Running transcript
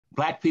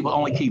Black people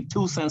only keep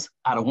 2 cents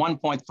out of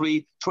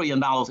 $1.3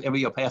 trillion every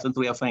year passing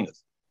through their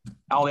fingers.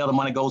 All the other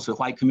money goes to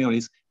white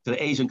communities, to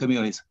the Asian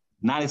communities.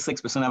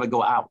 96% of it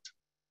go out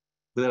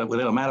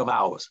within a matter of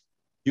hours.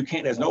 You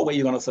can't, there's no way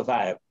you're going to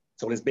survive.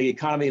 So this big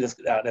economy that's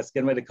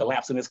getting ready to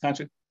collapse in this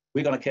country,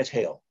 we're going to catch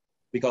hell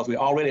because we're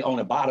already on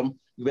the bottom.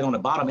 We've been on the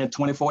bottom in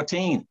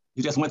 2014.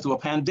 You just went through a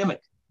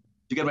pandemic.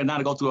 You're getting ready now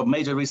to go through a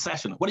major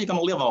recession. What are you going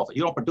to live off of?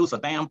 You don't produce a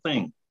damn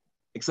thing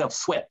except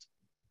sweat.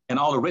 And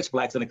all the rich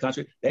blacks in the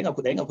country, they ain't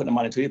gonna put the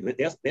money to you.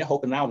 They're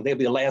hoping now that they'll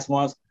be the last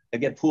ones that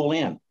get pulled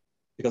in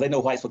because they know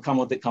whites will come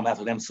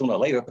after them sooner or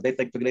later, but they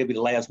think they'll be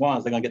the last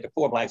ones. They're gonna get the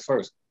poor blacks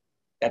first.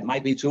 That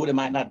might be true, it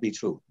might not be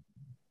true.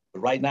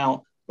 But right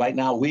now,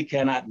 we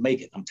cannot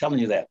make it. I'm telling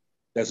you that.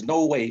 There's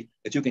no way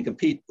that you can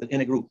compete with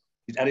any group.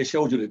 I just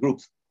showed you the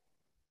groups.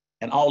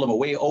 And all of them are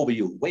way over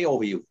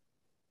you.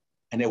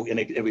 And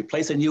they're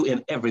replacing you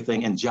in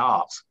everything, in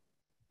jobs.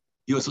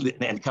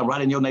 And come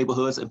right in your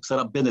neighborhoods and set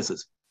up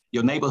businesses.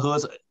 Your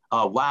neighborhoods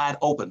are wide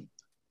open.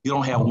 You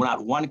don't have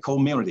not one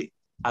community.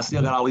 I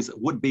still got all these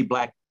would-be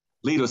black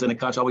leaders in the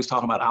country always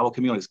talking about our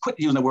communities. Quit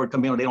using the word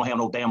community. They don't have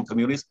no damn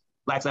communities.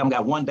 Blacks haven't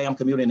got one damn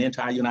community in the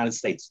entire United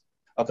States.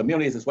 A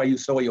community is where you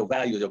store your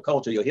values, your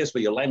culture, your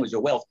history, your language,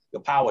 your wealth,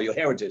 your power, your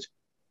heritage,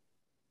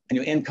 and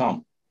your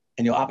income,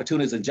 and your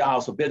opportunities and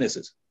jobs for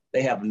businesses.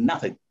 They have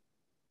nothing.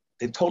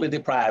 They're totally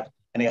deprived,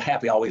 and they're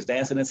happy always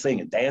dancing and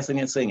singing.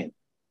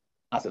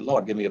 I said,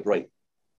 Lord, give me a break.